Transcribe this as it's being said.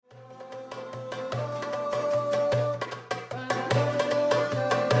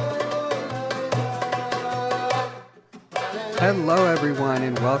Hello, everyone,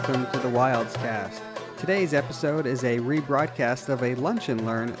 and welcome to the Wilds Cast. Today's episode is a rebroadcast of a Lunch and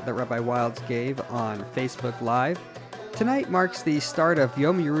Learn that Rabbi Wilds gave on Facebook Live. Tonight marks the start of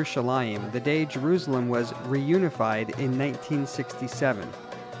Yom Yerushalayim, the day Jerusalem was reunified in 1967.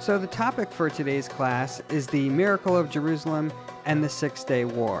 So the topic for today's class is the miracle of Jerusalem and the Six-Day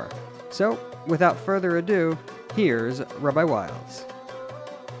War. So, without further ado, here's Rabbi Wilds.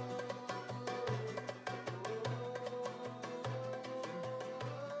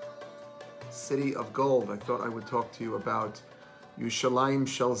 City of Gold. I thought I would talk to you about Yerushalayim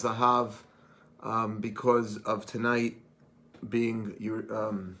Shel Zahav because of tonight being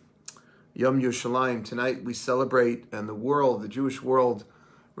Yom Yerushalayim. Tonight we celebrate, and the world, the Jewish world,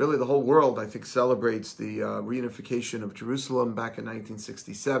 really the whole world, I think, celebrates the reunification of Jerusalem back in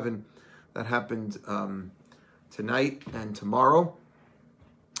 1967. That happened tonight and tomorrow.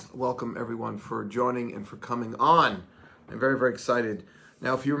 Welcome everyone for joining and for coming on. I'm very, very excited.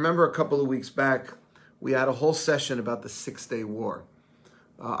 Now, if you remember a couple of weeks back, we had a whole session about the Six-Day War.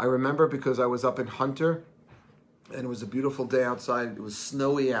 I remember because I was up in Hunter, and it was a beautiful day outside. It was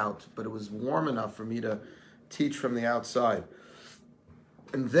snowy out, but it was warm enough for me to teach from the outside.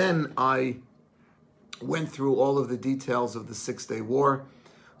 And then I went through all of the details of the Six-Day War.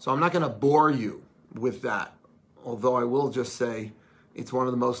 So I'm not going to bore you with that, although I will just say it's one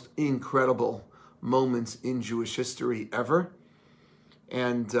of the most incredible moments in Jewish history ever,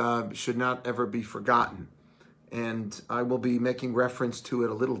 and should not ever be forgotten. And I will be making reference to it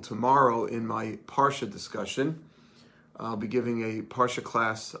a little tomorrow in my Parsha discussion. I'll be giving a Parsha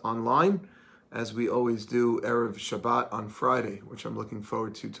class online, as we always do, Erev Shabbat on Friday, which I'm looking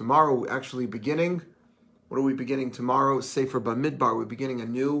forward to. Tomorrow, actually beginning, what are we beginning tomorrow? Sefer Bamidbar. We're beginning a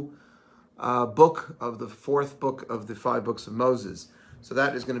new book of the fourth book of the 5 books of Moses. So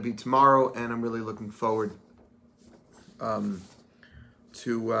that is going to be tomorrow, and I'm really looking forward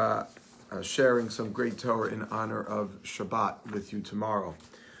to sharing some great Torah in honor of Shabbat with you tomorrow.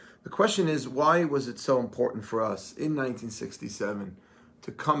 The question is, why was it so important for us in 1967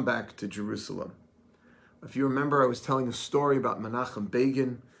 to come back to Jerusalem? If you remember, I was telling a story about Menachem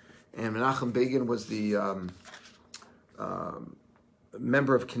Begin, and Menachem Begin was the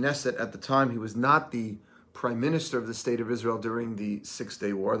member of Knesset at the time. He was not the prime minister of the state of Israel during the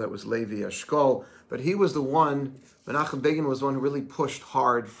Six-Day War. That was Levi Eshkol. But he was the one, Menachem Begin was the one who really pushed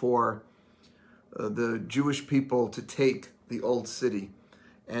hard for the Jewish people to take the old city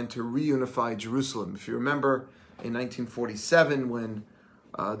and to reunify Jerusalem. If you remember, in 1947, when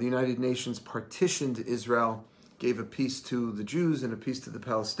the United Nations partitioned Israel, gave a piece to the Jews and a piece to the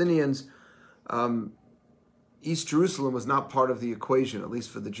Palestinians, East Jerusalem was not part of the equation, at least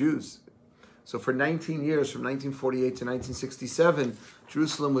for the Jews. So for 19 years, from 1948 to 1967,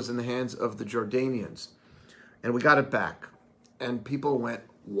 Jerusalem was in the hands of the Jordanians. And we got it back. And people went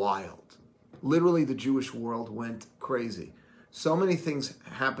wild. Literally, the Jewish world went crazy. So many things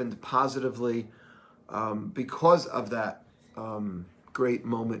happened positively because of that great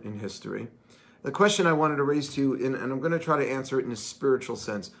moment in history. The question I wanted to raise to you, and I'm going to try to answer it in a spiritual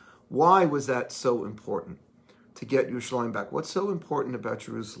sense, why was that so important to get Yerushalayim back? What's so important about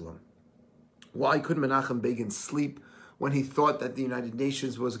Jerusalem? Why couldn't Menachem Begin sleep when he thought that the United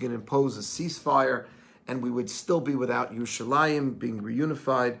Nations was going to impose a ceasefire and we would still be without Yerushalayim being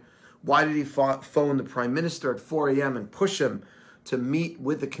reunified? Why did he phone the prime minister at 4 a.m. and push him to meet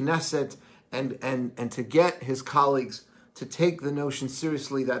with the Knesset and to get his colleagues to take the notion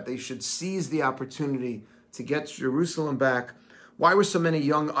seriously that they should seize the opportunity to get Jerusalem back? Why were so many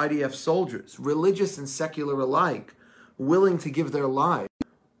young IDF soldiers, religious and secular alike, willing to give their lives?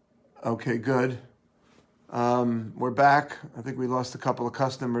 Okay, good. We're back. I think we lost a couple of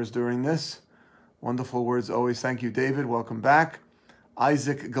customers during this. Wonderful words always. Thank you, David. Welcome back.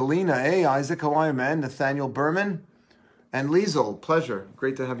 Isaac Galina. Hey, Isaac, how are you, man? Nathaniel Berman. And Liesel. Pleasure.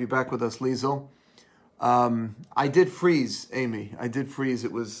 Great to have you back with us, Liesel. I did freeze, Amy. I did freeze.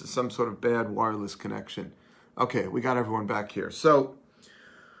 It was some sort of bad wireless connection. Okay, we got everyone back here. So,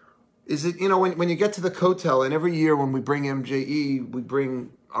 is it, when you get to the Kotel, and every year when we bring MJE, we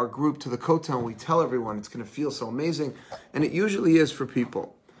bring our group to the Kotel and we tell everyone it's going to feel so amazing, and it usually is for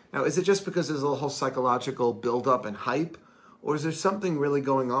people. Now, is it just because there's a whole psychological build-up and hype, or is there something really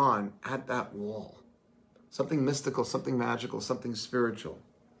going on at that wall? Something mystical, something magical, something spiritual.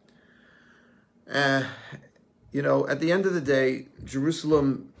 At the end of the day,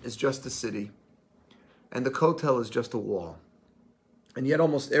 Jerusalem is just a city, and the Kotel is just a wall. And yet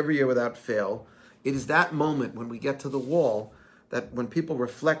almost every year without fail, it is that moment when we get to the wall that when people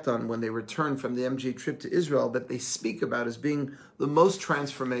reflect on when they return from the MJ trip to Israel, that they speak about as being the most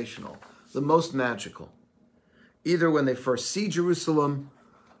transformational, the most magical. either when they first see Jerusalem,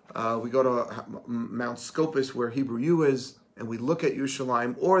 we go to Mount Scopus where Hebrew U is, and we look at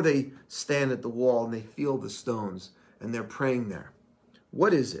Yerushalayim, or they stand at the wall and they feel the stones and they're praying there.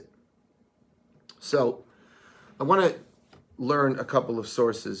 What is it? So I want to learn a couple of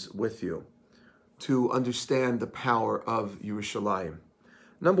sources with you to understand the power of Yerushalayim.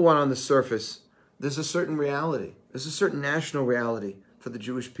 Number one, on the surface, there's a certain reality. There's a certain national reality for the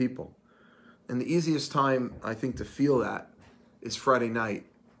Jewish people. And the easiest time, I think, to feel that is Friday night.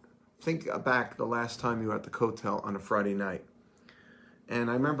 Think back the last time you were at the Kotel on a Friday night. And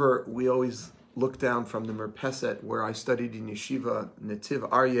I remember we always looked down from the Merpeset, where I studied in Yeshiva Netiv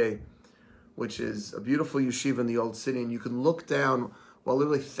Aryeh, which is a beautiful yeshiva in the old city, and you can look down while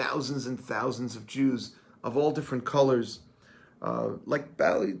literally thousands and thousands of Jews of all different colors, like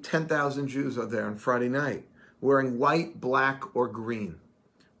about 10,000 Jews are there on Friday night, wearing white, black, or green.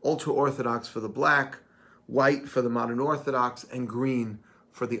 Ultra-Orthodox for the black, white for the modern Orthodox, and green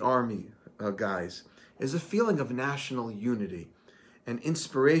for the army guys. Is a feeling of national unity and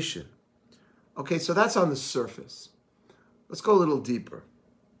inspiration. Okay, so that's on the surface. Let's go a little deeper.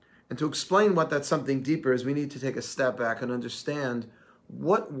 And to explain what that something deeper is, we need to take a step back and understand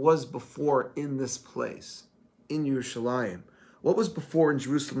what was before in this place, in Yerushalayim. What was before in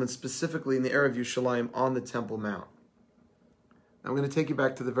Jerusalem, and specifically in the area of Yerushalayim on the Temple Mount? I'm going to take you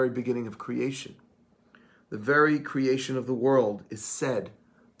back to the very beginning of creation. The very creation of the world is said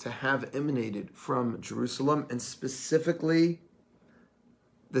to have emanated from Jerusalem, and specifically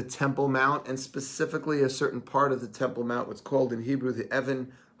the Temple Mount, and specifically a certain part of the Temple Mount, what's called in Hebrew the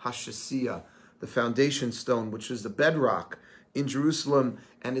Even HaShasiyah, the foundation stone, which is the bedrock in Jerusalem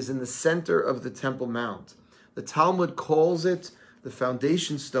and is in the center of the Temple Mount. The Talmud calls it the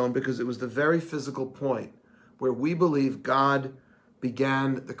foundation stone because it was the very physical point where we believe God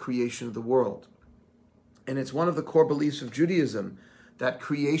began the creation of the world. And it's one of the core beliefs of Judaism that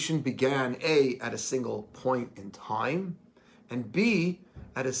creation began A, at a single point in time, and B,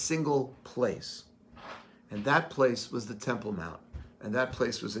 at a single place. And that place was the Temple Mount. And that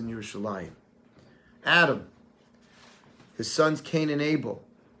place was in Yerushalayim. Adam, his sons Cain and Abel,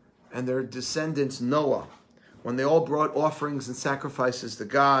 and their descendants Noah, when they all brought offerings and sacrifices to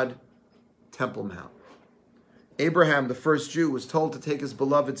God, Temple Mount. Abraham, the first Jew, was told to take his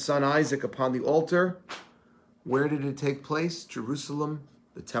beloved son Isaac upon the altar. Where did it take place? Jerusalem,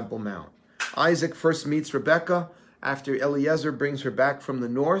 the Temple Mount. Isaac first meets Rebekah after Eliezer brings her back from the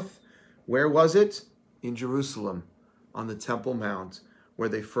north. Where was it? In Jerusalem, on the Temple Mount, where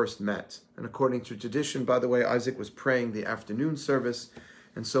they first met. And according to tradition, by the way, Isaac was praying the afternoon service.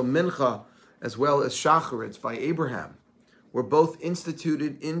 And so Mincha, as well as Shacharitz by Abraham, were both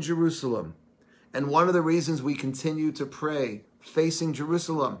instituted in Jerusalem. And one of the reasons we continue to pray facing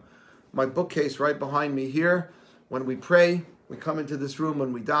Jerusalem, my bookcase right behind me here, when we pray, we come into this room,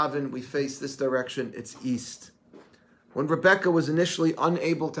 when we daven, we face this direction, it's east. When Rebekah was initially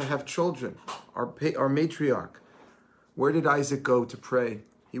unable to have children, our matriarch, where did Isaac go to pray?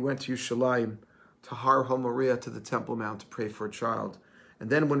 He went to Yerushalayim, to Har HaMoriah, to the Temple Mount, to pray for a child. And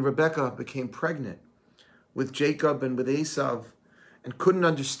then when Rebekah became pregnant with Jacob and with Esav, and couldn't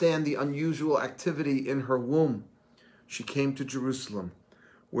understand the unusual activity in her womb, she came to Jerusalem,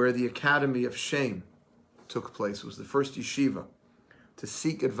 where the Academy of Shem took place. It was the first yeshiva to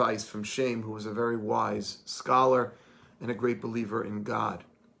seek advice from Shem, who was a very wise scholar and a great believer in God.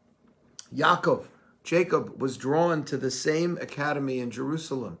 Jacob was drawn to the same academy in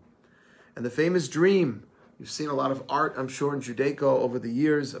Jerusalem. And the famous dream, you've seen a lot of art, I'm sure, in Judaica over the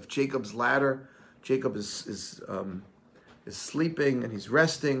years, of Jacob's ladder. Jacob is sleeping and he's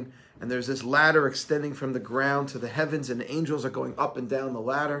resting, and there's this ladder extending from the ground to the heavens, and the angels are going up and down the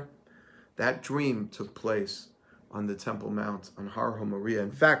ladder. That dream took place on the Temple Mount, on Har HaMoriah.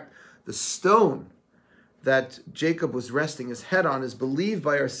 In fact, the stone that Jacob was resting his head on is believed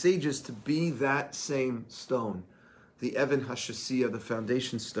by our sages to be that same stone, the Even HaShasiyah, the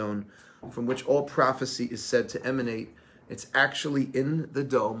foundation stone, from which all prophecy is said to emanate. It's actually in the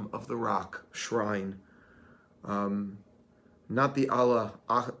dome of the rock shrine. Not the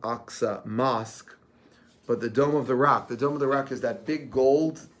Al-Aqsa Mosque, but the Dome of the Rock. The Dome of the Rock is that big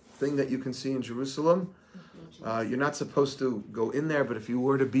gold thing that you can see in Jerusalem. You're not supposed to go in there, but if you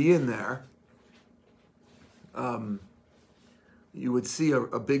were to be in there, you would see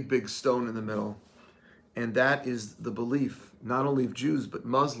a big stone in the middle. And that is the belief, not only of Jews, but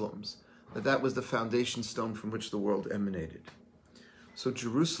Muslims, that was the foundation stone from which the world emanated. So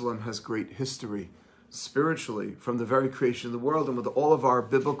Jerusalem has great history spiritually from the very creation of the world, and with all of our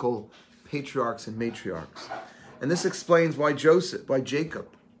biblical patriarchs and matriarchs. And this explains why Jacob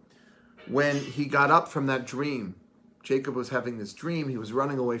when he got up from that dream, Jacob was having this dream. He was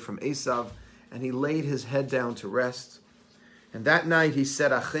running away from Esav, and he laid his head down to rest. And that night he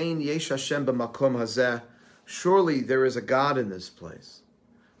said, Achein yesh Hashem b'makom hazeh. Surely there is a God in this place.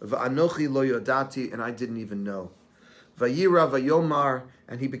 V'anochi lo yodati, and I didn't even know. Vayira vayomar,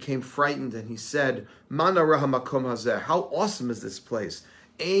 and he became frightened, and he said, Mana ra hamakom hazeh. How awesome is this place?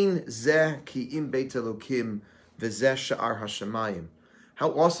 Ein zeh ki im beit Elokim v'zeh sha'ar hashamayim.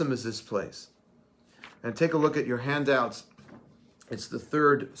 How awesome is this place? And take a look at your handouts. It's the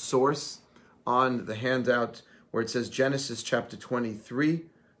third source on the handout where it says Genesis chapter 28,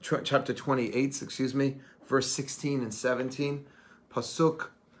 verse 16 and 17. Pasuk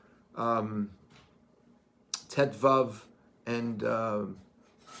Tetvav and Yud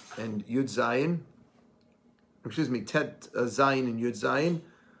Zayin. Tet Zayin and Yud Zayin.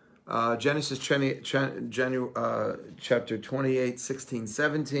 Genesis chapter 28, 16,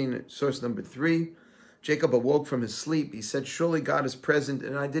 17, source number 3. Jacob awoke from his sleep. He said, surely God is present,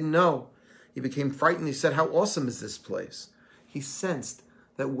 and I didn't know. He became frightened. He said, how awesome is this place? He sensed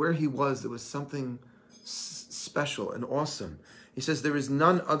that where he was, there was something special and awesome. He says, this is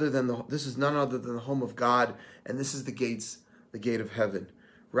none other than the home of God, and this is the gate of heaven.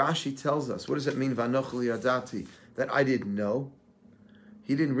 Rashi tells us, what does it mean, Vanoch li yadati, that I didn't know?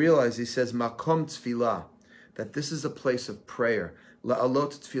 He didn't realize, he says, makom tfilah, that this is a place of prayer.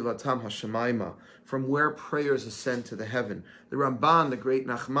 La'alot tfilatam hashamayma, from where prayers ascend to the heaven. The Ramban, the great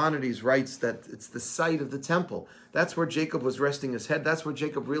Nachmanides, writes that it's the site of the temple. That's where Jacob was resting his head. That's where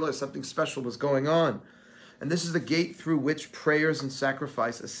Jacob realized something special was going on. And this is the gate through which prayers and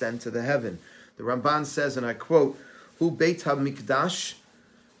sacrifice ascend to the heaven. The Ramban says, and I quote, Hu beit ha-mikdash,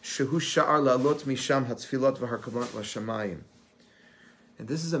 shehu sha'ar la'alot misham hatzfilot v'harkamot l'shamayim. And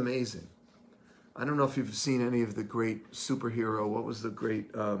this is amazing. I don't know if you've seen any of the great superhero. What was the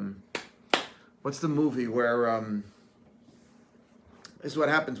great... what's the movie where... this is what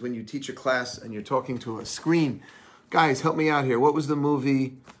happens when you teach a class and you're talking to a screen. Guys, help me out here. What was the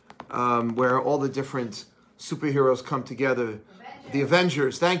movie where all the different superheroes come together? The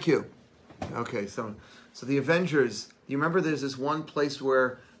Avengers. Thank you. Okay, so the Avengers... You remember there's this one place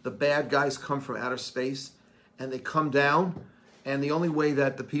where the bad guys come from outer space and they come down... And the only way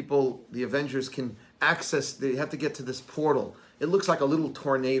that the Avengers can access, they have to get to this portal. It looks like a little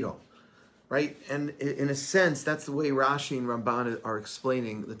tornado, right? And in a sense, that's the way Rashi and Ramban are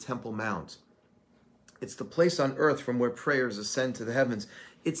explaining the Temple Mount. It's the place on earth from where prayers ascend to the heavens.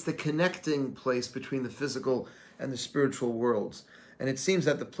 It's the connecting place between the physical and the spiritual worlds. And it seems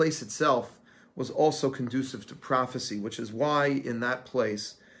that the place itself was also conducive to prophecy, which is why in that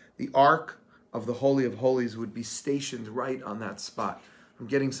place, the Ark of the Holy of Holies would be stationed right on that spot. I'm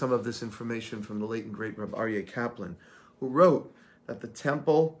getting some of this information from the late and great Rabbi Aryeh Kaplan, who wrote that the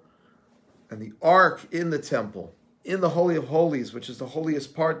temple and the ark in the temple, in the Holy of Holies, which is the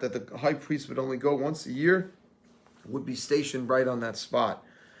holiest part that the high priest would only go once a year, would be stationed right on that spot.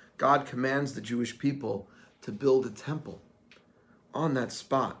 God commands the Jewish people to build a temple on that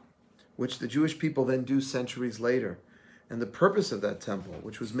spot, which the Jewish people then do centuries later. And the purpose of that temple,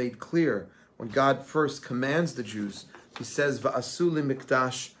 which was made clear when God first commands the Jews, he says, Va'asu li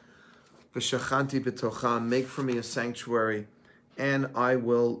mikdash v'shachanti b'tocham, make for me a sanctuary, and I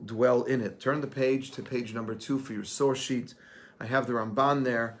will dwell in it. Turn the page to page number 2 for your source sheet. I have the Ramban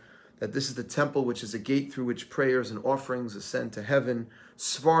there, that this is the temple, which is a gate through which prayers and offerings ascend to heaven.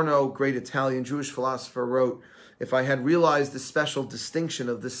 Sforno, great Italian Jewish philosopher, wrote, if I had realized the special distinction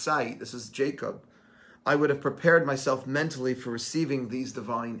of this site, this is Jacob, I would have prepared myself mentally for receiving these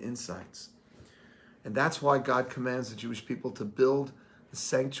divine insights. And that's why God commands the Jewish people to build the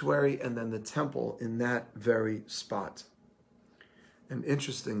sanctuary and then the temple in that very spot. And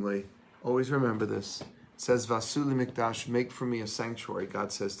interestingly, always remember this. It says, Vasu li mikdash, make for me a sanctuary,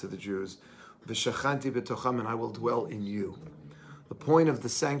 God says to the Jews. V'shachanti b'tocham, and I will dwell in you. The point of the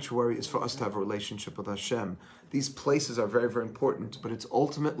sanctuary is for us to have a relationship with Hashem. These places are very, very important, but it's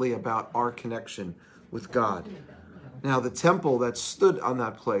ultimately about our connection with God. Now, the temple that stood on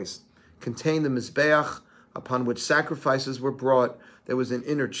that place contained the Mizbeach, upon which sacrifices were brought. There was an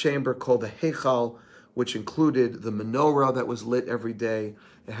inner chamber called the Heichal, which included the menorah that was lit every day.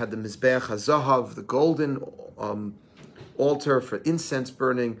 It had the Mizbeach HaZahav, the golden altar for incense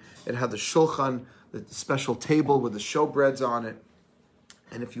burning. It had the Shulchan, the special table with the showbreads on it.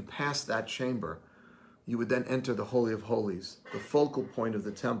 And if you passed that chamber, you would then enter the Holy of Holies, the focal point of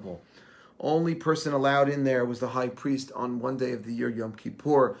the temple. Only person allowed in there was the high priest on one day of the year, Yom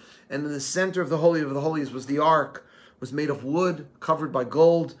Kippur. And in the center of the Holies was the ark. It was made of wood, covered by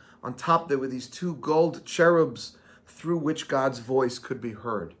gold. On top there were these 2 gold cherubs through which God's voice could be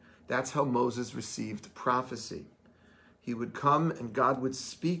heard. That's how Moses received prophecy. He would come and God would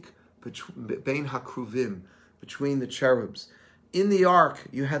speak bein hakruvim, between the cherubs. In the ark,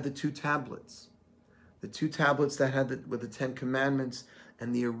 you had the 2 tablets. The 2 tablets that had with the 10 commandments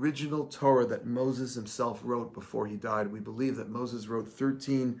and the original Torah that Moses himself wrote before he died. We believe that Moses wrote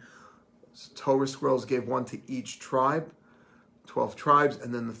 13 Torah scrolls, gave one to each tribe, 12 tribes,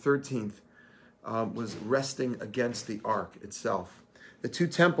 and then the 13th was resting against the ark itself. The 2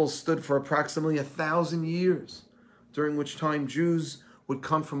 temples stood for approximately 1,000 years, during which time Jews would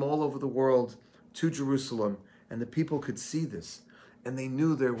come from all over the world to Jerusalem, and the people could see this, and they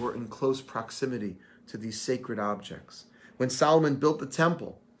knew they were in close proximity to these sacred objects. When Solomon built the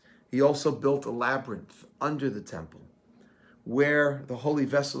temple, he also built a labyrinth under the temple, where the holy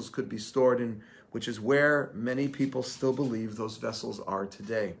vessels could be stored in, which is where many people still believe those vessels are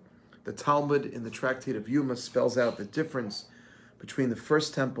today. The Talmud in the Tractate of Yuma spells out the difference between the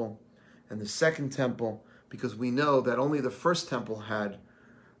first temple and the second temple, because we know that only the first temple had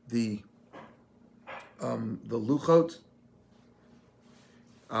the Luchot,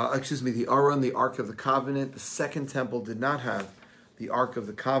 the Aron, the Ark of the Covenant. The second temple did not have the Ark of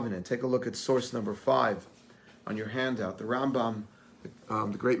the Covenant. Take a look at source number 5 on your handout. The Rambam,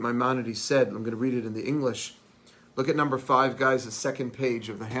 the great Maimonides said, I'm going to read it in the English. Look at number 5, guys, the second page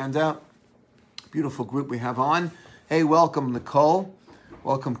of the handout. Beautiful group we have on. Hey, welcome, Nicole.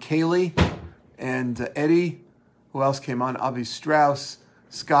 Welcome, Kaylee and Eddie. Who else came on? Avi Strauss,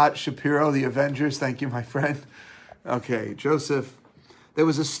 Scott Shapiro, the Avengers. Thank you, my friend. Okay, Joseph. There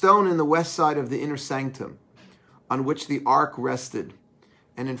was a stone in the west side of the inner sanctum on which the ark rested,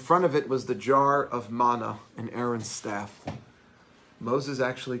 and in front of it was the jar of manna and Aaron's staff. Moses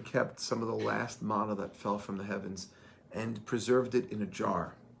actually kept some of the last manna that fell from the heavens and preserved it in a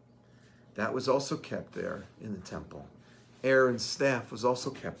jar. That was also kept there in the temple. Aaron's staff was also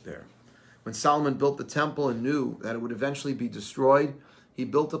kept there. When Solomon built the temple and knew that it would eventually be destroyed, he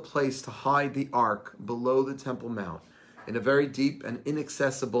built a place to hide the ark below the Temple Mount, in a very deep and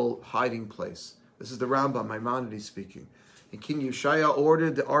inaccessible hiding place. This is the Rambam, Maimonides speaking. And King Yeshaya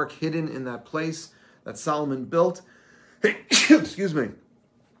ordered the ark hidden in that place that Solomon built. Excuse me.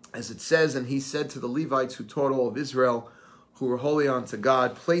 As it says, and he said to the Levites who taught all of Israel, who were holy unto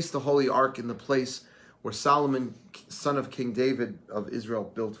God, place the holy ark in the place where Solomon, son of King David of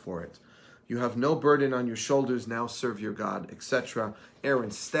Israel, built for it. You have no burden on your shoulders, now serve your God, etc.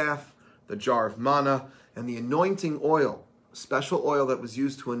 Aaron's staff, the jar of manna, and the anointing oil, special oil that was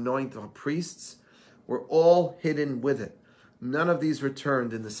used to anoint the priests, were all hidden with it. None of these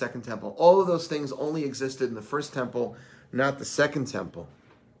returned in the second temple. All of those things only existed in the first temple, not the second temple.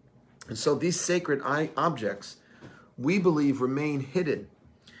 And so these sacred objects, we believe, remain hidden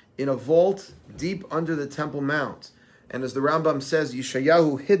in a vault deep under the Temple Mount. And as the Rambam says,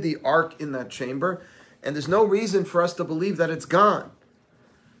 Yeshayahu hid the ark in that chamber, and there's no reason for us to believe that it's gone.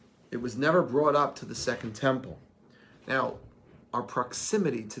 It was never brought up to the second temple. Now, our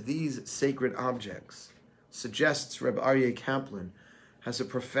proximity to these sacred objects suggests Reb Aryeh Kaplan has a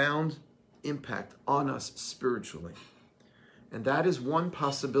profound impact on us spiritually. And that is one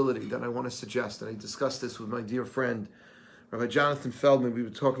possibility that I want to suggest. And I discussed this with my dear friend, Rabbi Jonathan Feldman. We were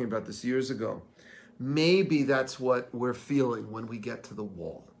talking about this years ago. Maybe that's what we're feeling when we get to the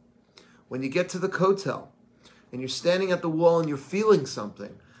wall. When you get to the Kotel and you're standing at the wall and you're feeling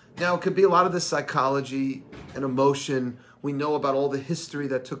something. Now, it could be a lot of the psychology and emotion. We know about all the history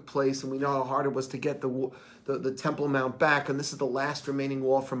that took place, and we know how hard it was to get the Temple Mount back, and this is the last remaining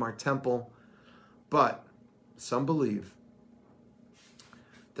wall from our temple. But some believe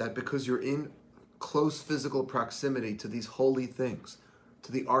that because you're in close physical proximity to these holy things,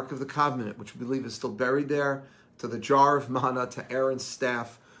 to the Ark of the Covenant, which we believe is still buried there, to the jar of manna, to Aaron's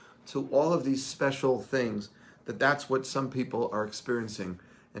staff, to all of these special things, that's what some people are experiencing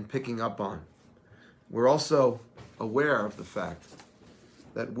and picking up on. We're also aware of the fact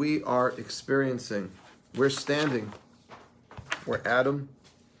that we are we're standing where Adam,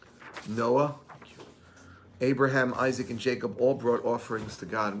 Noah, Abraham, Isaac, and Jacob all brought offerings to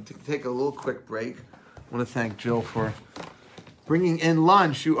God. And to take a little quick break, I want to thank Jill for bringing in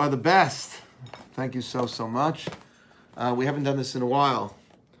lunch. You are the best. Thank you so much. We haven't done this in a while.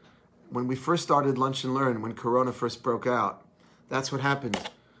 When we first started Lunch and Learn, when Corona first broke out, that's what happened.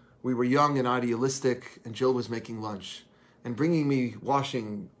 We were young and idealistic, and Jill was making lunch and bringing me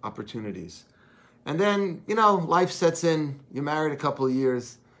washing opportunities. And then, life sets in. You're married a couple of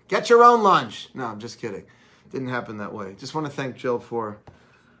years. Get your own lunch. No, I'm just kidding. It didn't happen that way. Just want to thank Jill for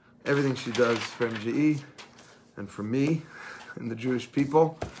everything she does for MGE and for me and the Jewish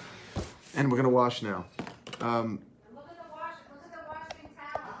people. And we're going to wash now. Look at the washing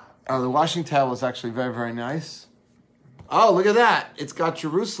towels. The washing towel is actually very, very nice. Oh, look at that. It's got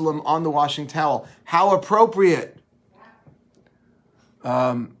Jerusalem on the washing towel. How appropriate.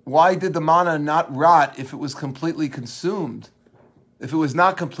 Why did the manna not rot if it was completely consumed? If it was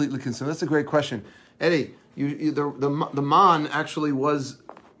not completely consumed? That's a great question. Eddie, the man actually was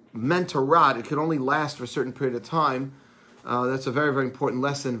meant to rot. It could only last for a certain period of time. That's a very, very important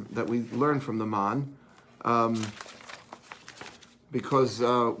lesson that we learned from the man. Because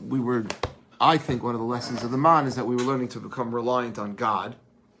I think one of the lessons of the man is that we were learning to become reliant on God.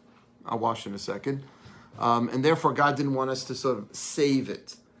 I'll wash in a second. And therefore, God didn't want us to sort of save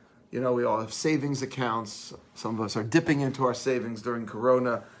it. We all have savings accounts. Some of us are dipping into our savings during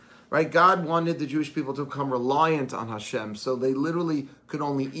Corona. Right? God wanted the Jewish people to become reliant on Hashem, so they literally could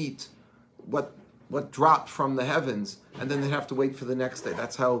only eat what dropped from the heavens, and then they'd have to wait for the next day.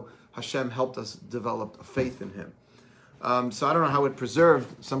 That's how Hashem helped us develop a faith in Him. So I don't know how it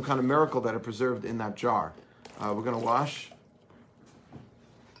preserved, some kind of miracle that it preserved in that jar. We're going to wash.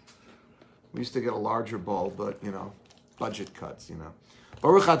 We used to get a larger bowl, but, budget cuts,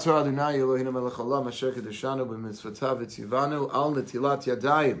 Baruch atah Adonai Eloheinu melech haolam asher kedoshanu b'mitzvotav v'tzivanu al netilat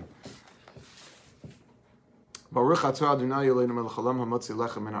yadayim. Baruch atah Adonai Eloheinu melech haolam hamotzi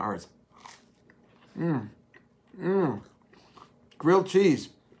lechem min haaretz. Grilled cheese.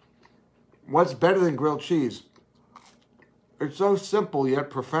 What's better than grilled cheese? It's so simple yet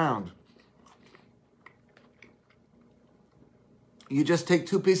profound. You just take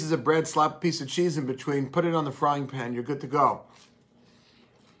 2 pieces of bread, slap a piece of cheese in between, put it on the frying pan, you're good to go.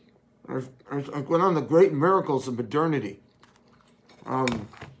 It's one of the great miracles of modernity.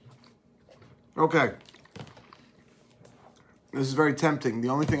 Okay. This is very tempting. The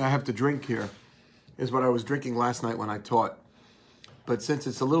only thing I have to drink here is what I was drinking last night when I taught. But since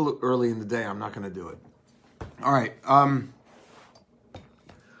it's a little early in the day, I'm not going to do it. All right.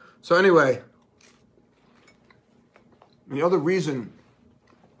 So anyway, the other reason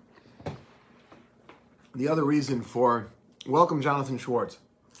for welcome, Jonathan Schwartz.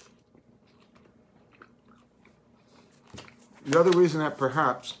 The other reason that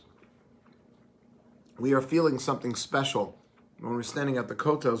perhaps we are feeling something special when we're standing at the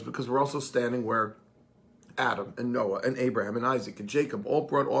Kotel is because we're also standing where Adam and Noah and Abraham and Isaac and Jacob all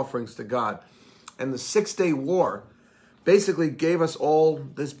brought offerings to God. And the 6-day war basically gave us all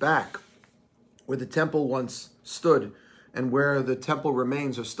this back, where the temple once stood and where the temple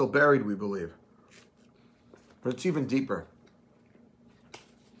remains are still buried, we believe. But it's even deeper.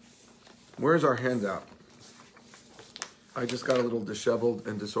 Where's our handout? I just got a little disheveled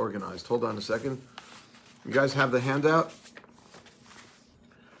and disorganized. Hold on a second. You guys have the handout?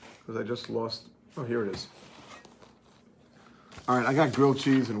 Because I just lost... Oh, here it is. All right, I got grilled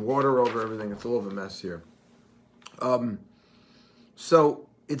cheese and water over everything. It's a little of a mess here. So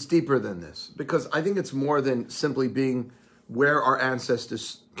it's deeper than this, because I think it's more than simply being where our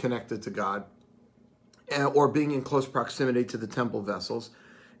ancestors connected to God or being in close proximity to the temple vessels.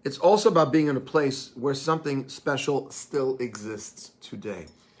 It's also about being in a place where something special still exists today.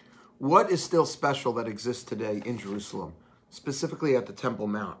 What is still special that exists today in Jerusalem, specifically at the Temple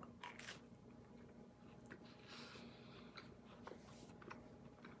Mount?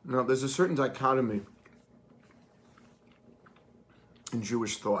 Now, there's a certain dichotomy in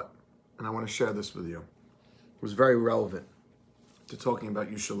Jewish thought, and I want to share this with you. It was very relevant to talking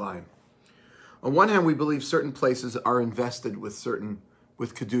about Yerushalayim. On one hand, we believe certain places are invested with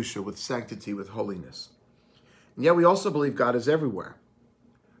Kedusha, with sanctity, with holiness. And yet we also believe God is everywhere.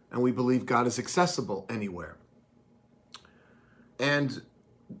 And we believe God is accessible anywhere. And,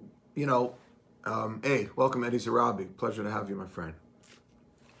 hey, welcome Eddie Zarabi. Pleasure to have you, my friend.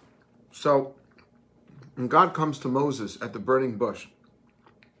 So, when God comes to Moses at the burning bush,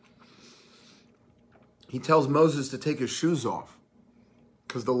 He tells Moses to take his shoes off,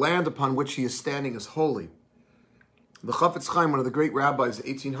 because the land upon which he is standing is holy. The Chafetz Chaim, one of the great rabbis of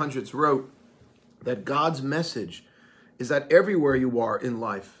the 1800s, wrote that God's message is that everywhere you are in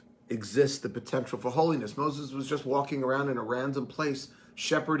life exists the potential for holiness. Moses was just walking around in a random place,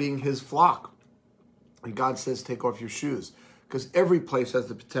 shepherding his flock. And God says, take off your shoes, because every place has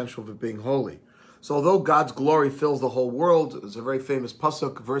the potential for being holy. So although God's glory fills the whole world, there's a very famous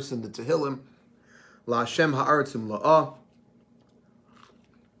pasuk verse in the Tehillim, La Hashem ha'aretzim la'ah.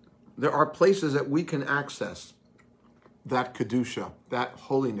 There are places that we can access that Kedusha, that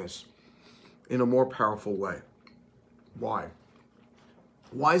holiness, in a more powerful way. Why?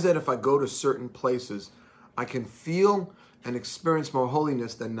 Why is that if I go to certain places, I can feel and experience more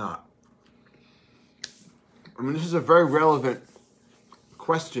holiness than not? I mean, this is a very relevant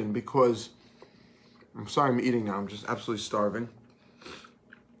question because, I'm sorry I'm eating now, I'm just absolutely starving.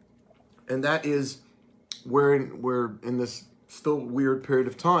 and that is we're in this still weird period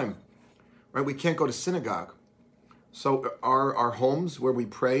of time, right? We can't go to synagogue. So are our homes where we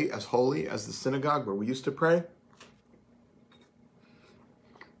pray as holy as the synagogue where we used to pray?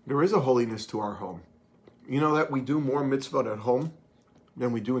 There is a holiness to our home. You know that we do more mitzvot at home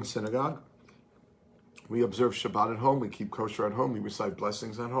than we do in synagogue? We observe Shabbat at home, we keep kosher at home, we recite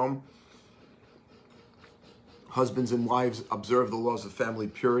blessings at home. Husbands and wives observe the laws of family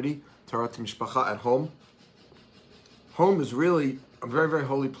purity, Tarat Mishpacha at home. Home is really a very, very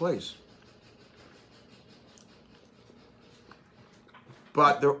holy place.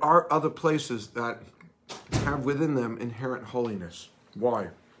 But there are other places that have within them inherent holiness. Why?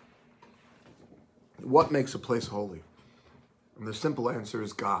 What makes a place holy? And the simple answer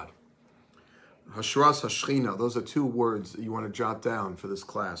is God. Hashras Hashchina, those are two words that you want to jot down for this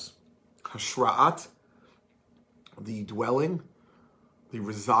class. Hashra'at, the dwelling, the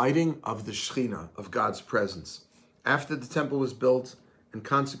residing of the Shechina, of God's presence. After the temple was built and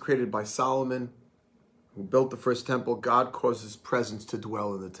consecrated by Solomon, who built the first temple, God caused his presence to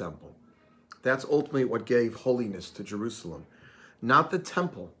dwell in the temple. That's ultimately what gave holiness to Jerusalem. Not the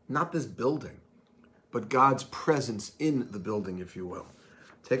temple, not this building, but God's presence in the building, if you will.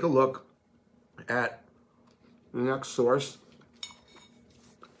 Take a look at the next source,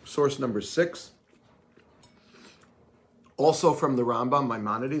 source number 6. Also from the Rambam,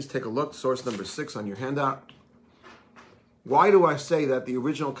 Maimonides. Take a look, source number 6 on your handout. Why do I say that the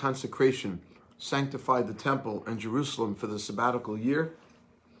original consecration sanctified the temple and Jerusalem for the sabbatical year?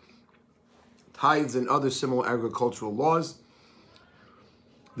 Tithes and other similar agricultural laws.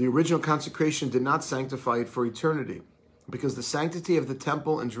 The original consecration did not sanctify it for eternity, because the sanctity of the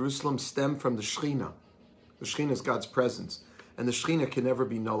temple and Jerusalem stemmed from the Shechina. The Shechina is God's presence, and the Shechina can never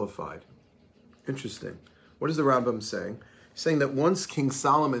be nullified. Interesting. What is the Rambam saying? He's saying that once King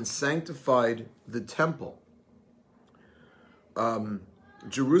Solomon sanctified the temple,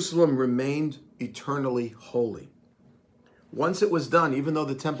 Jerusalem remained eternally holy. Once it was done, even though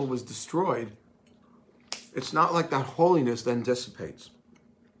the temple was destroyed, it's not like that holiness then dissipates.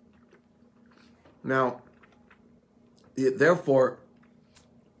 Now, therefore,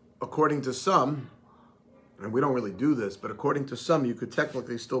 according to some, and we don't really do this, but according to some, you could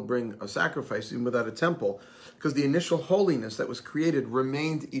technically still bring a sacrifice even without a temple, because the initial holiness that was created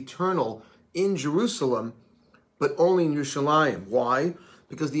remained eternal in Jerusalem, but only in Yerushalayim. Why?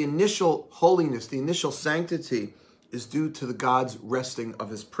 Because the initial holiness, the initial sanctity, is due to the God's resting of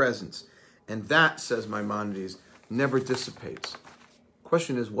his presence. And that, says Maimonides, never dissipates.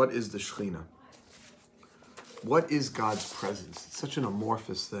 Question is, what is the Shechina? What is God's presence? It's such an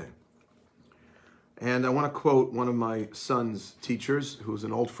amorphous thing. And I want to quote one of my son's teachers, who's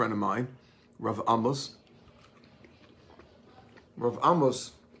an old friend of mine, Rav Amos. Rav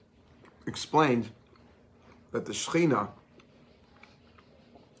Amos explained that the Shechina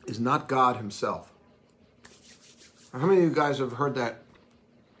is not God himself. How many of you guys have heard that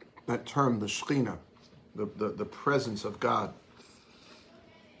term, the Shechina, the presence of God?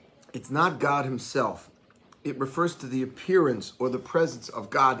 It's not God himself. It refers to the appearance or the presence of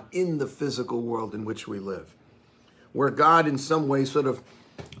God in the physical world in which we live, where God in some way sort of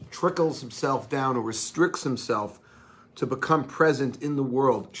trickles himself down or restricts himself to become present in the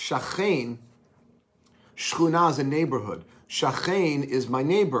world. Shachen, Shchuna is a neighborhood. Shachen is my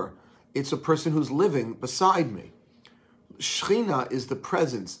neighbor. It's a person who's living beside me. Shechina is the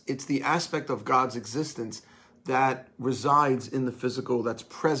presence. It's the aspect of God's existence that resides in the physical, that's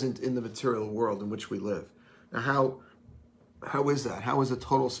present in the material world in which we live. Now, how is that? How is a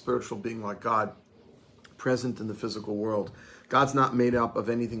total spiritual being like God present in the physical world? God's not made up of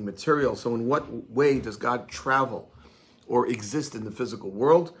anything material. So in what way does God travel or exist in the physical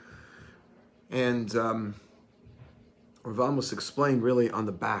world? And Rav Amos explained really on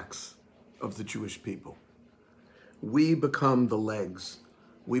the backs of the Jewish people. We become the legs.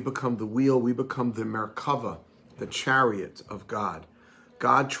 We become the wheel. We become the Merkava, the chariot of God.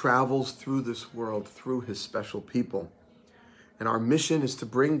 God travels through this world through his special people. And our mission is to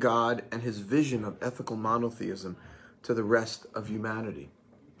bring God and his vision of ethical monotheism to the rest of humanity.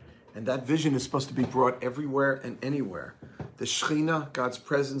 And that vision is supposed to be brought everywhere and anywhere. The Shechina, God's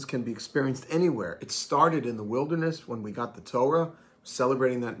presence, can be experienced anywhere. It started in the wilderness when we got the Torah,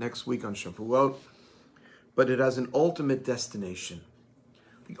 celebrating that next week on Shavuot. But it has an ultimate destination.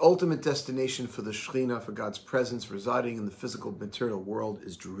 The ultimate destination for the Shechina, for God's presence residing in the physical material world,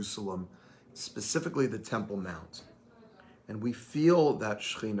 is Jerusalem, specifically the Temple Mount. And we feel that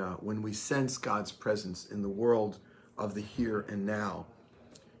Shechina when we sense God's presence in the world of the here and now.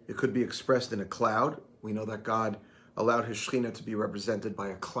 It could be expressed in a cloud. We know that God allowed his Shekhinah to be represented by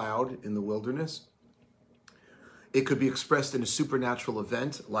a cloud in the wilderness. It could be expressed in a supernatural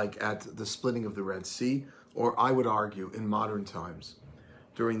event, like at the splitting of the Red Sea, or I would argue in modern times,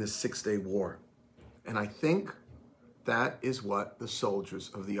 during the 6-day war. And I think that is what the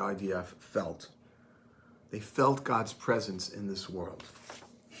soldiers of the IDF felt. They felt God's presence in this world.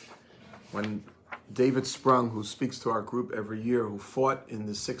 When David Sprung, who speaks to our group every year, who fought in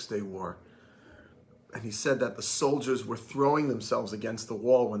the 6-day war, and he said that the soldiers were throwing themselves against the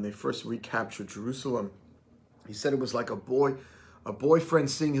wall when they first recaptured Jerusalem. He said it was like a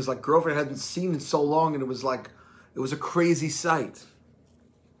boyfriend seeing his girlfriend hadn't seen in so long, and it was a crazy sight.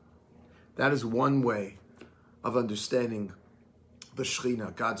 That is one way of understanding the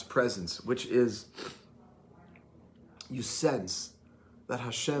Shekhinah, God's presence, which is you sense that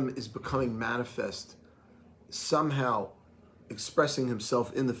Hashem is becoming manifest, somehow expressing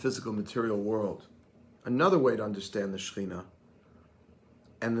himself in the physical material world. Another way to understand the Shekhinah,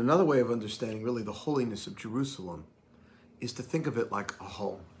 and another way of understanding really the holiness of Jerusalem, is to think of it like a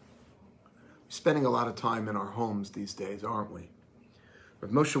home. We're spending a lot of time in our homes these days, aren't we?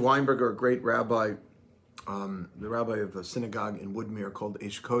 Rav Moshe Weinberger, a great rabbi, the rabbi of a synagogue in Woodmere called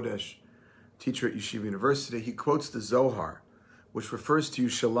Eish Kodesh, teacher at Yeshiva University, he quotes the Zohar, which refers to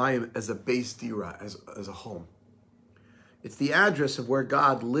Yerushalayim as a beis dira, as a home. It's the address of where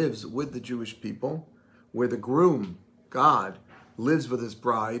God lives with the Jewish people, where the groom, God, lives with his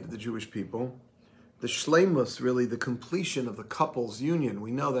bride, the Jewish people. The shleimus, really the completion of the couple's union.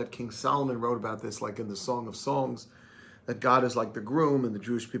 We know that King Solomon wrote about this like in the Song of Songs, that God is like the groom and the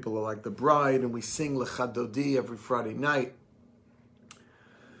Jewish people are like the bride, and we sing Lecha Dodi every Friday night.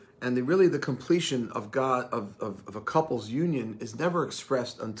 And the completion of God, of a couple's union is never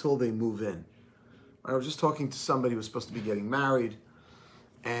expressed until they move in. I was just talking to somebody who was supposed to be getting married,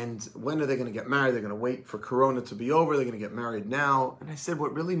 and when are they going to get married? They're going to wait for Corona to be over. They're going to get married now. And I said,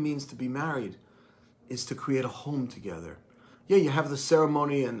 what really means to be married is to create a home together. Yeah, you have the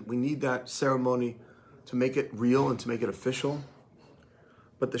ceremony, and we need that ceremony to make it real and to make it official.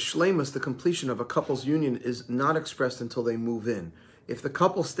 But the shleimus, the completion of a couple's union, is not expressed until they move in. If the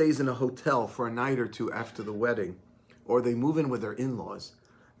couple stays in a hotel for a night or two after the wedding, or they move in with their in-laws,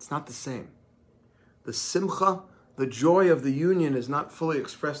 it's not the same. The simcha, the joy of the union, is not fully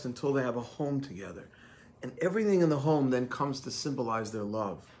expressed until they have a home together. And everything in the home then comes to symbolize their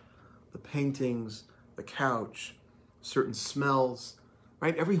love. The paintings, the couch, certain smells,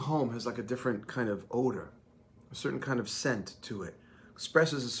 right? Every home has like a different kind of odor, a certain kind of scent to it.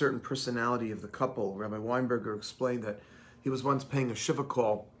 Expresses a certain personality of the couple. Rabbi Weinberger explained that he was once paying a shiva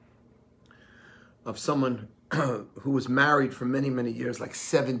call of someone who was married for many, many years, like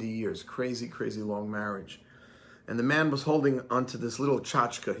 70 years, crazy, crazy long marriage. And the man was holding onto this little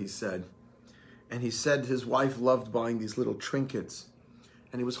tchotchke, he said. And he said his wife loved buying these little trinkets.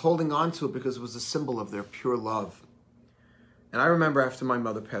 And he was holding on to it because it was a symbol of their pure love. And I remember after my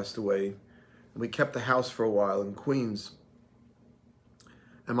mother passed away, and we kept the house for a while in Queens.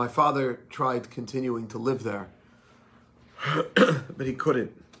 And my father tried continuing to live there, but he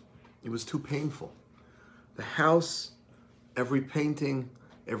couldn't. It was too painful. The house, every painting,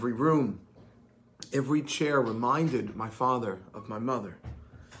 every room, every chair reminded my father of my mother.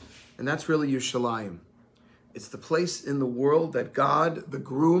 And that's really Yerushalayim. It's the place in the world that God, the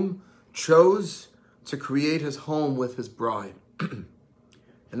groom, chose to create his home with his bride.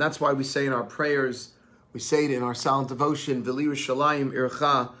 And that's why we say in our prayers, we say it in our silent devotion, V'li Yerushalayim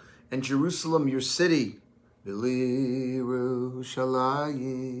ircha, and Jerusalem, your city. V'li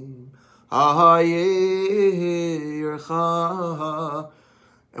Yerushalayim ircha.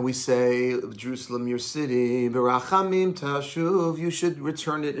 And we say, Jerusalem, your city, B'rachamim tashuv, you should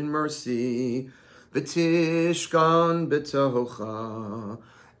return it in mercy. V'tishkan b'tocha,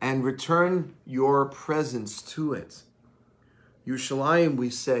 and return your presence to it. Yerushalayim, we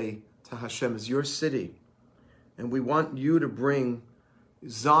say to Hashem, is your city. And we want you to bring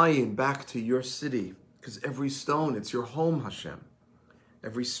Zion back to your city, because every stone, it's your home, Hashem.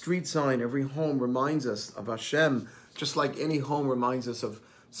 Every street sign, every home reminds us of Hashem, just like any home reminds us of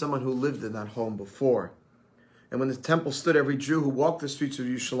someone who lived in that home before. And when the temple stood, every Jew who walked the streets of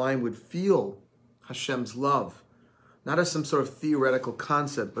Yerushalayim would feel Hashem's love, not as some sort of theoretical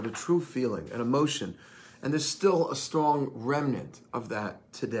concept, but a true feeling, an emotion. And there's still a strong remnant of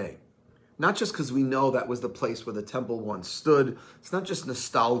that today. Not just because we know that was the place where the temple once stood. It's not just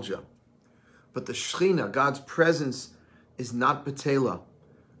nostalgia. But the Shekhinah, God's presence, is not betela,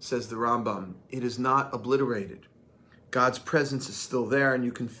 says the Rambam. It is not obliterated. God's presence is still there, and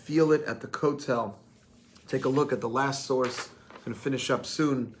you can feel it at the Kotel. Take a look at the last source. I'm going to finish up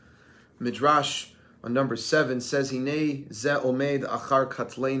soon. Midrash on number 7, says, Hinei ze omed achar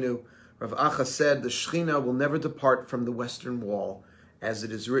katlenu. Rav Acha said, the Shechina will never depart from the western wall. As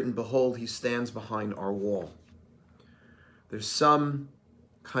it is written, behold, he stands behind our wall. There's some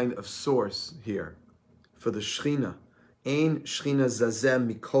kind of source here for the Shechina. Ein Shechina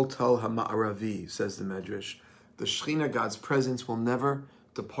zazeh mikol tal ha'ma'aravi, says the Medrash. The Shechina, God's presence, will never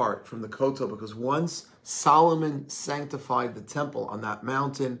depart from the Kotel, because once Solomon sanctified the temple on that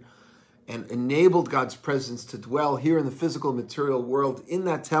mountain and enabled God's presence to dwell here in the physical material world in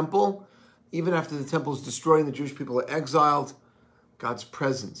that temple, even after the temple is destroyed and the Jewish people are exiled, God's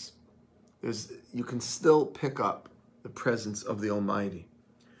presence, you can still pick up the presence of the Almighty.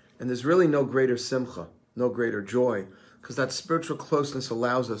 And there's really no greater simcha, no greater joy, because that spiritual closeness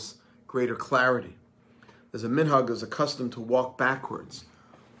allows us greater clarity. There's a minhag, there's a custom to walk backwards.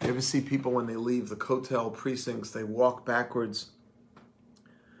 You ever see people when they leave the Kotel precincts, they walk backwards,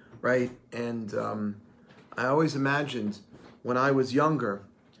 right? And I always imagined when I was younger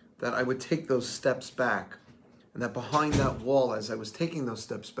that I would take those steps back, and that behind that wall, as I was taking those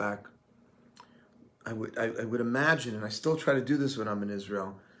steps back, I would imagine, and I still try to do this when I'm in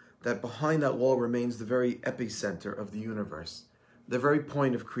Israel, that behind that wall remains the very epicenter of the universe, the very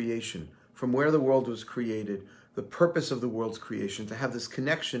point of creation, from where the world was created, the purpose of the world's creation, to have this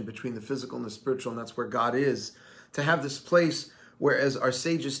connection between the physical and the spiritual, and that's where God is, to have this place where, as our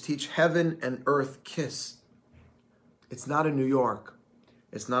sages teach, heaven and earth kiss. It's not in New York.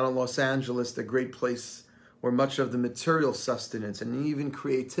 It's not in Los Angeles, the great place where much of the material sustenance and even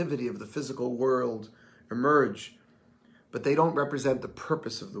creativity of the physical world emerge. But they don't represent the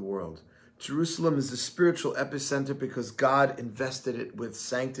purpose of the world. Jerusalem is the spiritual epicenter because God invested it with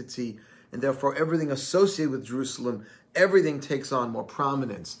sanctity, and therefore everything associated with Jerusalem, everything takes on more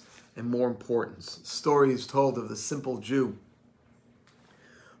prominence and more importance. Stories told of the simple Jew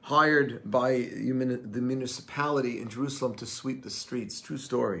hired by the municipality in Jerusalem to sweep the streets. True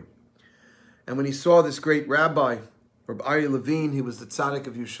story. And when he saw this great rabbi, Rabbi Aryeh Levine, he was the tzaddik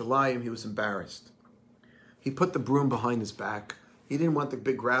of Yerushalayim, he was embarrassed. He put the broom behind his back. He didn't want the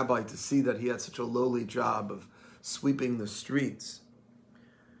big rabbi to see that he had such a lowly job of sweeping the streets.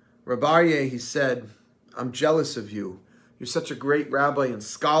 Rabbi Aryeh, he said, I'm jealous of you. You're such a great rabbi and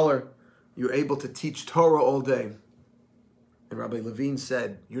scholar. You're able to teach Torah all day. And Rabbi Levine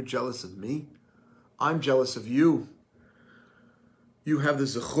said, you're jealous of me? I'm jealous of you. You have the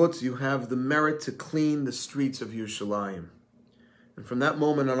zechut, you have the merit to clean the streets of Yerushalayim. And from that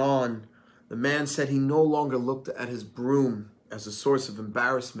moment on, the man said he no longer looked at his broom as a source of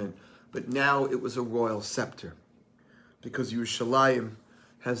embarrassment, but now it was a royal scepter. Because Yerushalayim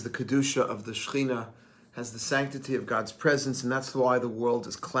has the kedusha of the Shechina, has the sanctity of God's presence, and that's why the world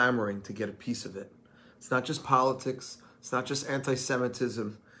is clamoring to get a piece of it. It's not just politics, it's not just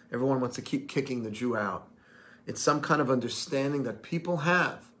anti-Semitism. Everyone wants to keep kicking the Jew out. It's some kind of understanding that people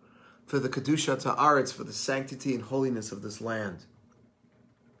have for the Kedusha Ta'aretz, for the sanctity and holiness of this land.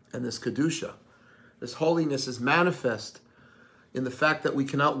 And this Kedusha, this holiness is manifest in the fact that we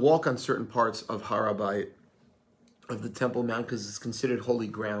cannot walk on certain parts of Har HaBayit, of the Temple Mount, because it's considered holy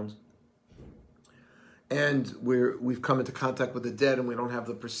ground. And we've come into contact with the dead, and we don't have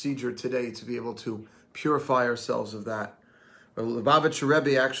the procedure today to be able to purify ourselves of that. The Lubavitcher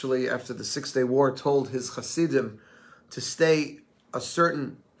Rebbe actually, after the 6-day war, told his Hasidim to stay a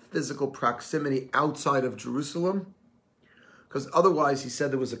certain physical proximity outside of Jerusalem, because otherwise, he said,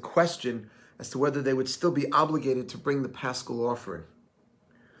 there was a question as to whether they would still be obligated to bring the Paschal offering,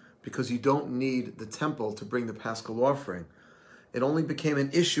 because you don't need the temple to bring the Paschal offering. It only became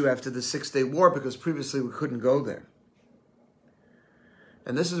an issue after the 6-day war because previously we couldn't go there.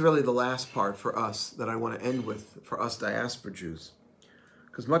 And this is really the last part for us that I want to end with, for us diaspora Jews.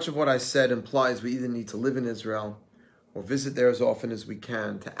 Because much of what I said implies we either need to live in Israel or visit there as often as we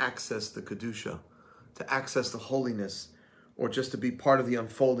can to access the Kedusha, to access the holiness, or just to be part of the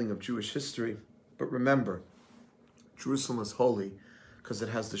unfolding of Jewish history. But remember, Jerusalem is holy because it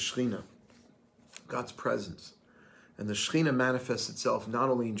has the Shechina, God's presence. And the Shechina manifests itself not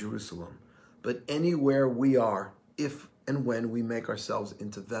only in Jerusalem, but anywhere we are, if and when we make ourselves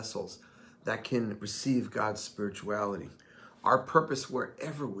into vessels that can receive God's spirituality. Our purpose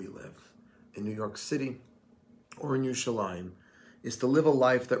wherever we live, in New York City or in Yerushalayim, is to live a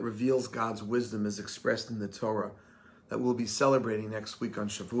life that reveals God's wisdom as expressed in the Torah that we'll be celebrating next week on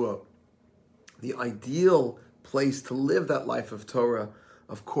Shavuot. The ideal place to live that life of Torah,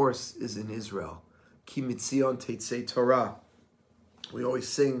 of course, is in Israel. Ki mitzion teitzei Torah. We always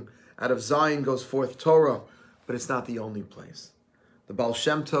sing, out of Zion goes forth Torah, but it's not the only place. The Baal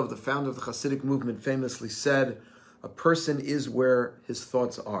Shem Tov, the founder of the Hasidic movement, famously said, a person is where his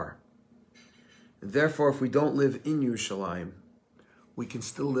thoughts are. And therefore, if we don't live in Yerushalayim, we can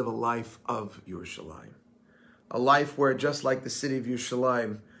still live a life of Yerushalayim. A life where, just like the city of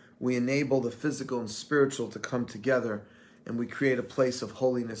Yerushalayim, we enable the physical and spiritual to come together, and we create a place of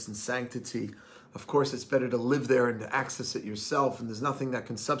holiness and sanctity. Of course, it's better to live there and to access it yourself, and there's nothing that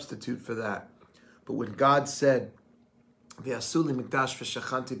can substitute for that. But when God said, "V'asu li mikdash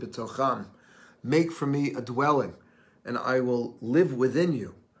v'shachanti b'tocham," make for me a dwelling, and I will live within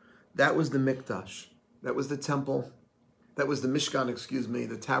you, that was the mikdash. That was the temple. That was the Mishkan,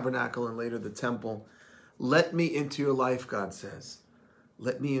 the tabernacle, and later the temple. Let me into your life, God says.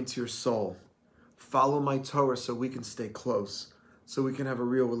 Let me into your soul. Follow my Torah so we can stay close, so we can have a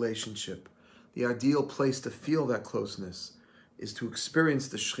real relationship. The ideal place to feel that closeness is to experience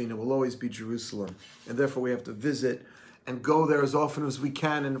the Shekhinah will always be Jerusalem. And therefore we have to visit and go there as often as we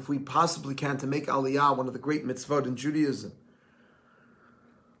can, and if we possibly can, to make Aliyah one of the great mitzvot in Judaism.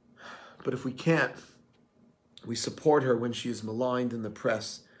 But if we can't, we support her when she is maligned in the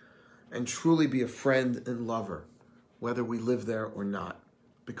press, and truly be a friend and lover, whether we live there or not,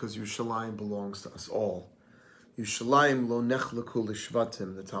 because Yerushalayim belongs to us all. Yerushalayim lo nechlaku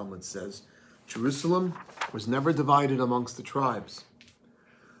l'shvatim, the Talmud says. Jerusalem was never divided amongst the tribes.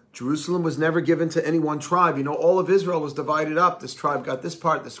 Jerusalem was never given to any one tribe. You know, all of Israel was divided up. This tribe got this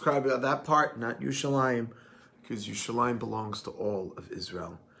part, this tribe got that part, not Yerushalayim, because Yerushalayim belongs to all of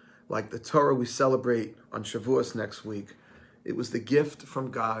Israel. Like the Torah we celebrate on Shavuos next week, it was the gift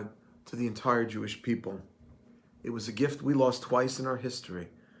from God to the entire Jewish people. It was a gift we lost twice in our history,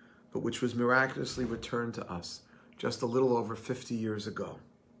 but which was miraculously returned to us just a little over 50 years ago.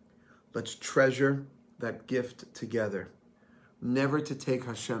 Let's treasure that gift together. Never to take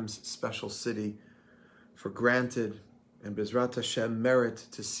Hashem's special city for granted, and Bezrat Hashem merit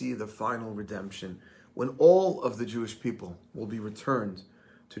to see the final redemption, when all of the Jewish people will be returned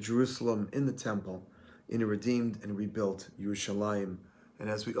to Jerusalem in the temple, in a redeemed and rebuilt Yerushalayim. And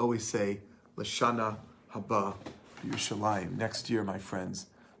as we always say, Lashana Haba Yerushalayim. Next year, my friends,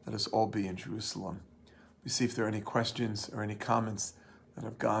 let us all be in Jerusalem. We see if there are any questions or any comments that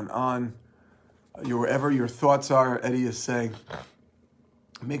have gone on. Wherever your thoughts are, Eddie is saying,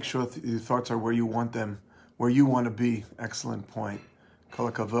 make sure your thoughts are where you want them, where you want to be. Excellent point.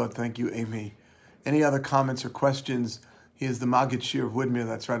 Kol hakavod. Thank you, Amy. Any other comments or questions? He is the Maggid Shir of Woodmere.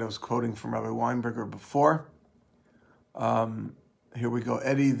 That's right, I was quoting from Rabbi Weinberger before. Here we go.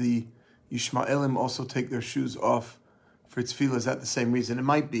 Eddie, the Yishmaelim also take their shoes off for tefillah. Is that the same reason? It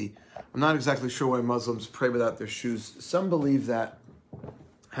might be. I'm not exactly sure why Muslims pray without their shoes. Some believe that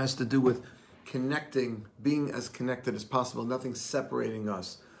has to do with connecting, being as connected as possible, nothing separating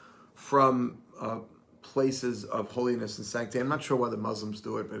us from places of holiness and sanctity. I'm not sure why the Muslims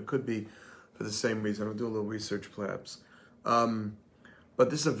do it, but it could be for the same reason. I'll do a little research perhaps. But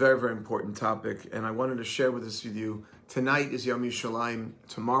this is a very, very important topic, and I wanted to share with you. Tonight is Yom Yerushalayim.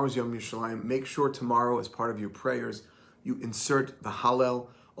 Tomorrow is Yom Yerushalayim. Make sure tomorrow, as part of your prayers, you insert the Hallel.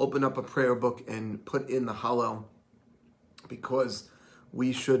 Open up a prayer book and put in the Hallel, because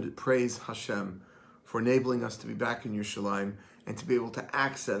we should praise Hashem for enabling us to be back in Yerushalayim and to be able to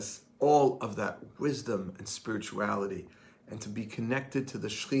access all of that wisdom and spirituality and to be connected to the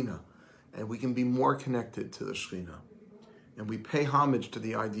Shekhinah. And we can be more connected to the Shekhinah. And we pay homage to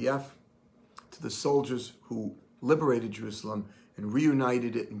the IDF, to the soldiers who liberated Jerusalem and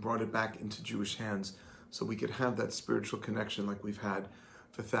reunited it and brought it back into Jewish hands so we could have that spiritual connection like we've had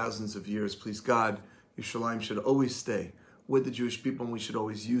for thousands of years. Please God, Yerushalayim should always stay with the Jewish people, and we should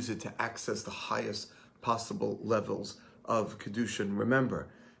always use it to access the highest possible levels of Kedusha. And remember,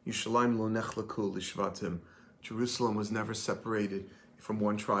 Yerushalayim lo nechlaku l'shvatim. Jerusalem was never separated from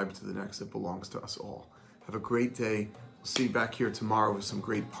one tribe to the next. It belongs to us all. Have a great day. We'll see you back here tomorrow with some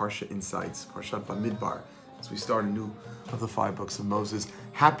great Parsha insights, Parshat Bamidbar, as we start anew of the 5 books of Moses.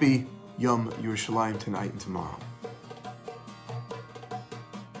 Happy Yom Yerushalayim tonight and tomorrow.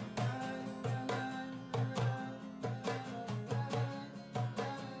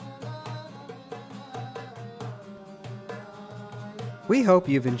 We hope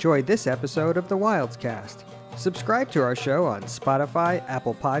you've enjoyed this episode of the Wilds Cast. Subscribe to our show on Spotify,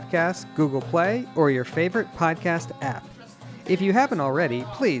 Apple Podcasts, Google Play, or your favorite podcast app. If you haven't already,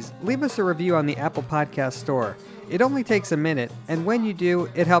 please leave us a review on the Apple Podcast Store. It only takes a minute, and when you do,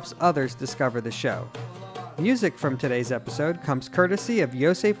 it helps others discover the show. Music from today's episode comes courtesy of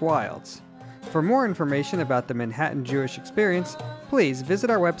Yosef Wilds. For more information about the Manhattan Jewish Experience, please visit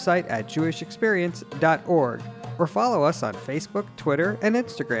our website at jewishexperience.org or follow us on Facebook, Twitter, and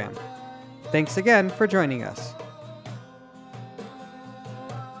Instagram. Thanks again for joining us.